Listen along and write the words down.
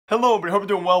Hello everybody, hope you're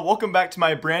doing well. Welcome back to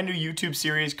my brand new YouTube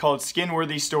series called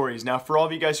Skin-Worthy Stories. Now for all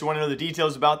of you guys who want to know the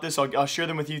details about this, I'll share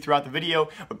them with you throughout the video,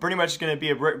 but pretty much it's going to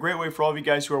be a great way for all of you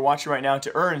guys who are watching right now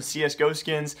to earn CSGO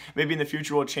skins. Maybe in the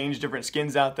future we'll change different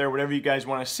skins out there, whatever you guys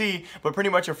want to see, but pretty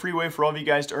much a free way for all of you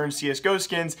guys to earn CSGO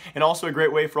skins, and also a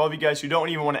great way for all of you guys who don't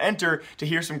even want to enter to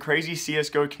hear some crazy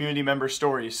CSGO community member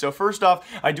stories. So first off,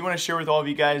 I do want to share with all of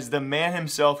you guys the man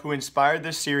himself who inspired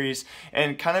this series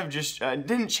and kind of just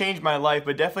didn't change my life,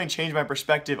 but definitely changed my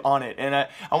perspective on it. And I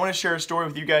want to share a story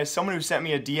with you guys, someone who sent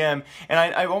me a DM, and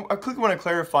I quickly want to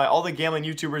clarify, all the gambling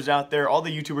YouTubers out there, all the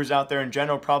YouTubers out there in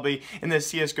general probably in the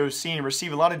CSGO scene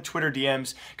receive a lot of Twitter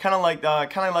DMs, kind of like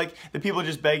the people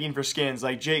just begging for skins,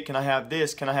 like, Jake, can I have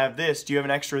this? Can I have this? Do you have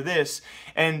an extra this?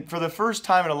 And for the first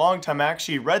time in a long time, I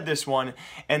actually read this one,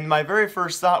 and my very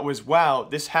first thought was, wow,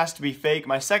 this has to be fake.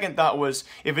 My second thought was,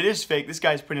 if it is fake, this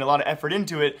guy's putting a lot of effort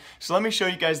into it. So let me show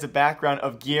you guys the background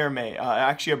of Guilherme,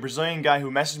 actually a Brazilian guy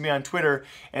who messaged me on Twitter,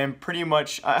 and pretty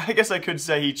much, I guess I could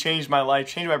say he changed my life,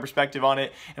 changed my perspective on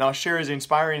it, and I'll share his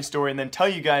inspiring story and then tell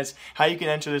you guys how you can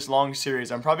enter this long series.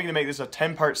 I'm probably going to make this a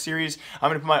 10-part series. I'm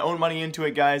going to put my own money into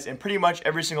it, guys, and pretty much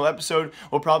every single episode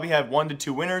will probably have 1 to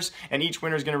 2 winners, and each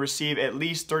winner is going to receive at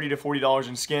least $30 to $40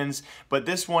 in skins, but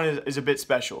this one is a bit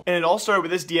special. And it all started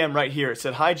with this DM right here. It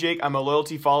said, "Hi Jake, I'm a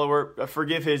loyalty follower."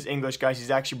 Forgive his English, guys, he's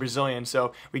actually Brazilian,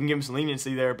 so we can give him some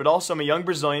leniency there, but also I'm a young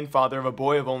Brazilian father of a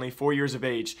boy of only 4 years of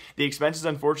age. The expenses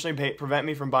unfortunately prevent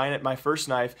me from buying my first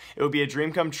knife. It would be a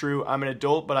dream come true. I'm an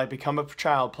adult, but I become a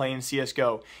child playing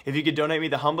CSGO. If you could donate me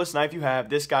the humblest knife you have,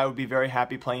 this guy would be very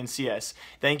happy playing CS.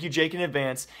 Thank you, Jake, in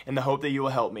advance, in the hope that you will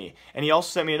help me. And he also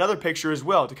sent me another picture as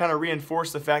well to kind of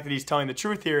reinforce the fact that he's telling the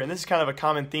truth here, and this is kind of a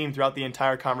common theme throughout the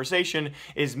entire conversation,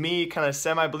 is me kind of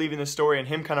semi-believing the story and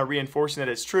him kind of reinforcing that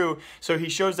it's true. So he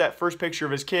shows that first picture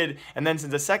of his kid, and then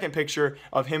sends a second picture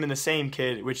of him and the same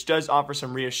kid, which does offer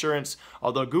some reassurance,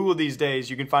 although Google these days,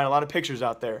 you can find a lot of pictures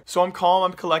out there. So I'm calm,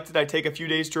 I'm collected, I take a few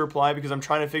days to reply because I'm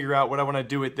trying to figure out what I want to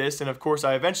do with this, and of course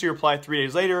I eventually reply 3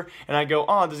 days later, and I go,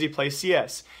 "Oh, does he play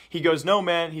CS?" He goes, "No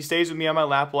man, he stays with me on my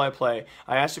lap while I play.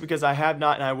 I asked you because I have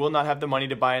not and I will not have the money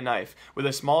to buy a knife. With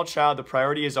a small child, the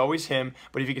priority is always him,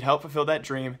 but if you could help fulfill that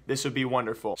dream, this would be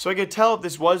wonderful." So I could tell if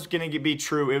this was going to be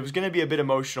true, it was going to be a bit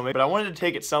emotional, but I wanted to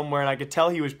take it somewhere, and I could tell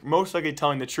he was most likely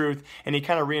telling the truth, and he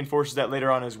kind of reinforces that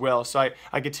later on as well. So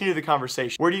I continue the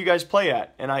conversation. "Where do you guys play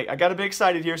at?" And I got a bit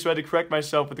excited here, so I had to correct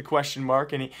myself with a question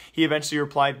mark, and he eventually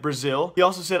replied, "Brazil." He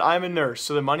also said, "I'm a nurse,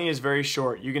 so the money is very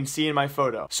short. You can see in my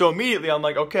photo." So immediately I'm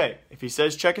like, okay, if he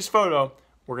says check his photo,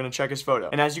 we're going to check his photo.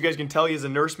 And as you guys can tell, he has a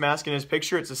nurse mask in his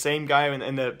picture. It's the same guy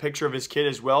in the picture of his kid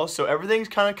as well. So everything's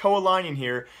kind of co-aligning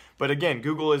here. But again,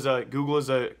 Google is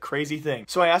a crazy thing.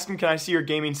 So I asked him, "Can I see your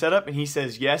gaming setup?" And he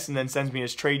says yes, and then sends me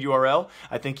his trade URL.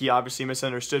 I think he obviously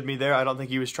misunderstood me there. I don't think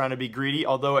he was trying to be greedy.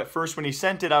 Although at first when he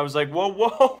sent it, I was like,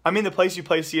 whoa. I'm in the place you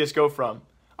play CSGO from.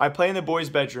 I play in the boys'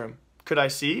 bedroom. Could I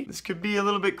see? This could be a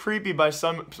little bit creepy by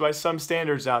some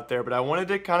standards out there, but I wanted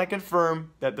to kind of confirm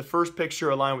that the first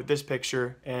picture aligned with this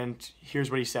picture, and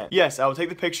here's what he sent. "Yes, I will take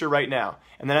the picture right now."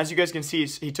 And then as you guys can see,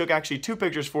 he took actually 2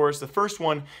 pictures for us. The first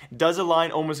one does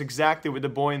align almost exactly with the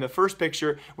boy in the first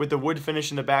picture, with the wood finish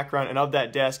in the background and of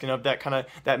that desk and of that kind of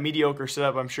that mediocre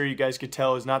setup. I'm sure you guys could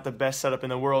tell is not the best setup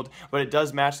in the world, but it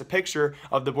does match the picture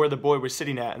of where the boy was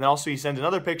sitting at. And then also he sends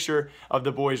another picture of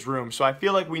the boy's room. So I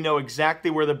feel like we know exactly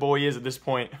where the boy is at this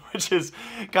point, which is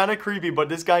kind of creepy, but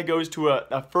this guy goes to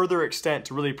a further extent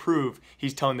to really prove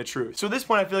he's telling the truth. So at this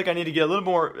point I feel like I need to get a little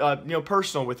more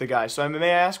personal with the guy. So may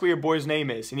I ask what your boy's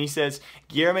name is? And he says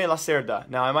Guilherme Lacerda.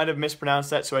 Now I might have mispronounced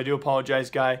that, so I do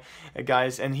apologize,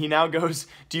 guys. And he now goes,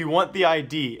 "Do you want the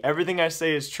ID? Everything I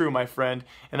say is true, my friend."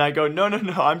 And I go, no,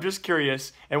 I'm just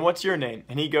curious. "And what's your name?"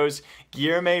 And he goes,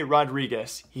 "Guilherme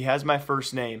Rodriguez." He has my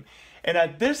first name. And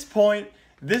at this point,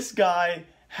 this guy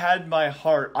had my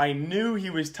heart. I knew he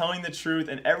was telling the truth,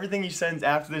 and everything he sends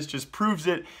after this just proves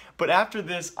it. But after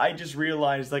this, I just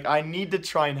realized, like, I need to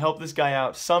try and help this guy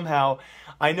out somehow.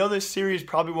 I know this series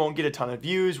probably won't get a ton of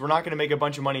views. We're not going to make a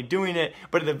bunch of money doing it.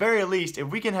 But at the very least, if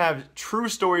we can have true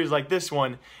stories like this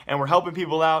one, and we're helping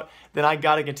people out, then I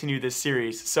got to continue this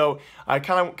series. So I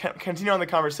kind of continue on the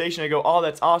conversation. I go, "Oh,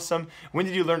 that's awesome. When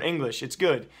did you learn English? It's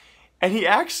good." And he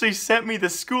actually sent me the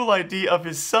school ID of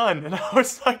his son. And I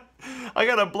was like, I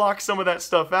gotta block some of that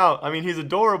stuff out. I mean, he's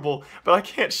adorable, but I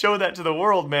can't show that to the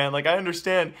world, man. Like, I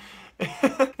understand.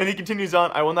 And he continues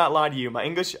on, "I will not lie to you. My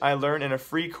English I learned in a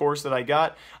free course that I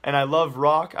got, and I love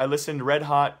rock. I listened to Red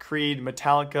Hot, Creed,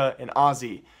 Metallica, and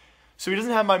Ozzy." So he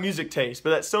doesn't have my music taste, but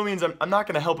that still means I'm not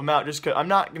going to help him out just because I'm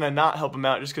not going to not help him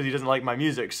out just because he doesn't like my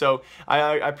music. So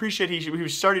I appreciate he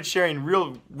started sharing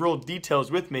real details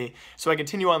with me so I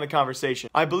continue on the conversation.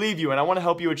 I believe you and I want to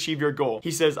help you achieve your goal. He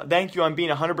says, thank you, I'm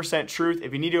being 100% truth.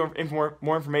 If you need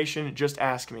more information, just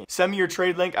ask me. Send me your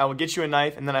trade link, I will get you a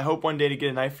knife, and then I hope one day to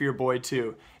get a knife for your boy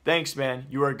too. Thanks, man.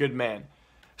 You are a good man.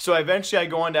 So eventually I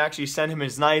go on to actually send him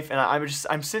his knife, and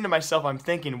I'm saying to myself, I'm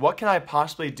thinking, what can I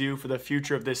possibly do for the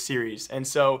future of this series? And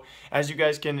so, as you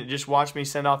guys can just watch me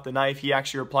send off the knife, he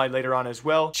actually replied later on as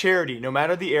well. Charity, no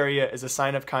matter the area, is a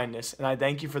sign of kindness, and I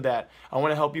thank you for that. I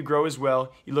want to help you grow as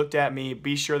well. You looked at me.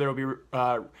 Be sure there will be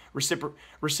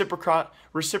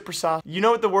reciprocity. You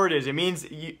know what the word is. It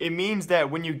means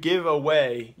that when you give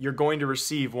away, you're going to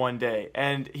receive one day.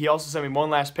 And he also sent me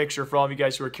one last picture for all of you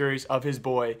guys who are curious of his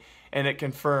boy. And it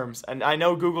confirms. And I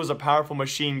know Google's a powerful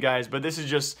machine, guys, but this is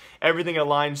just everything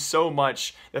aligns so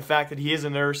much. The fact that he is a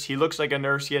nurse, he looks like a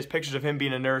nurse, he has pictures of him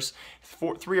being a nurse,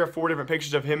 3 or 4 different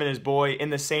pictures of him and his boy in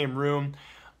the same room.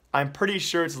 I'm pretty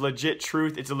sure it's legit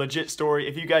truth. It's a legit story.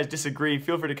 If you guys disagree,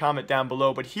 feel free to comment down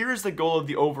below. But here is the goal of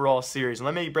the overall series. And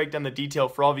let me break down the detail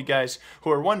for all of you guys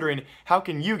who are wondering, how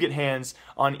can you get hands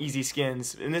on easy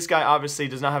skins? And this guy obviously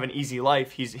does not have an easy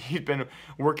life. He's been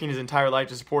working his entire life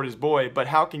to support his boy. But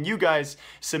how can you guys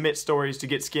submit stories to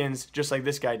get skins just like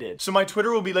this guy did? So my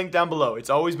Twitter will be linked down below. It's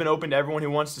always been open to everyone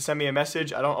who wants to send me a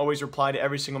message. I don't always reply to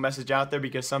every single message out there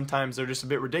because sometimes they're just a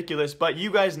bit ridiculous. But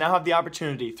you guys now have the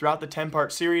opportunity throughout the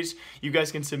 10-part series. You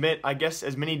guys can submit, I guess,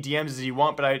 as many DMs as you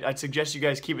want, but I'd suggest you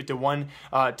guys keep it to one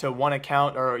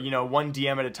account, or one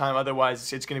DM at a time.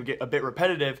 Otherwise, it's going to get a bit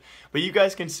repetitive. But you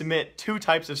guys can submit 2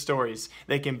 types of stories.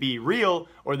 They can be real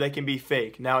or they can be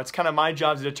fake. Now, it's kind of my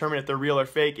job to determine if they're real or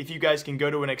fake. If you guys can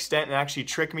go to an extent and actually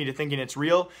trick me to thinking it's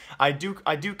real, I do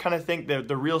kind of think that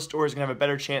the real story is going to have a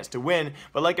better chance to win.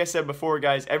 But like I said before,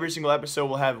 guys, every single episode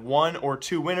will have 1 or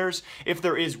 2 winners. If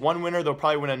there is 1 winner, they'll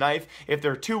probably win a knife. If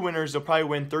there are 2 winners, they'll probably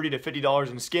win $30 to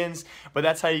 $50 in skins. But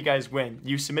that's how you guys win.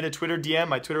 You submit a Twitter DM.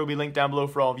 My Twitter will be linked down below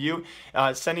for all of you.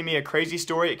 Sending me a crazy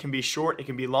story. It can be short, it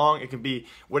can be long, it can be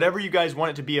whatever you guys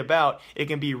want it to be about. It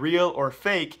can be real or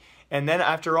fake. And then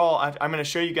after all, I'm going to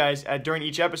show you guys, during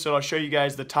each episode, I'll show you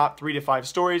guys the top 3 to 5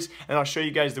 stories, and I'll show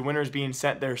you guys the winners being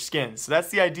sent their skins. So that's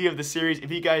the idea of the series.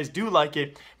 If you guys do like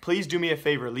it, please do me a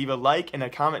favor. Leave a like and a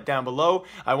comment down below.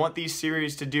 I want these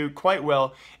series to do quite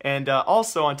well. And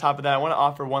also, on top of that, I want to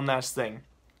offer one last thing.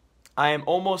 I am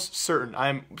almost certain, I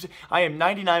am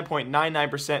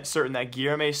 99.99% certain that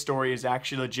Guilherme's story is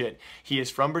actually legit. He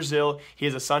is from Brazil, he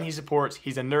has a son he supports,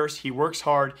 he's a nurse, he works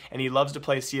hard, and he loves to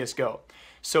play CSGO.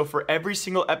 So for every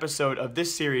single episode of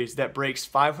this series that breaks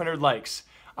 500 likes,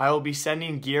 I will be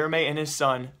sending Guilherme and his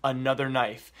son another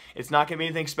knife. It's not going to be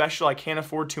anything special. I can't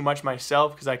afford too much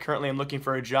myself because I currently am looking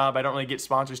for a job. I don't really get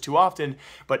sponsors too often,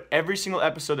 but every single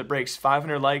episode that breaks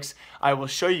 500 likes, I will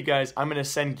show you guys I'm going to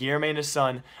send Guilherme and his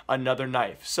son another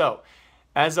knife. So,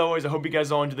 as always, I hope you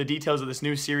guys all enjoy the details of this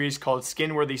new series called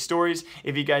Skin-Worthy Stories.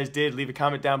 If you guys did, leave a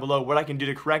comment down below what I can do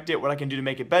to correct it, what I can do to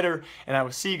make it better, and I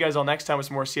will see you guys all next time with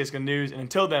some more CSGO news. And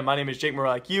until then, my name is Jake More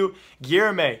Like You.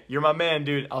 Guilherme, you're my man,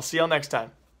 dude. I'll see y'all next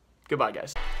time. Goodbye,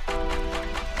 guys.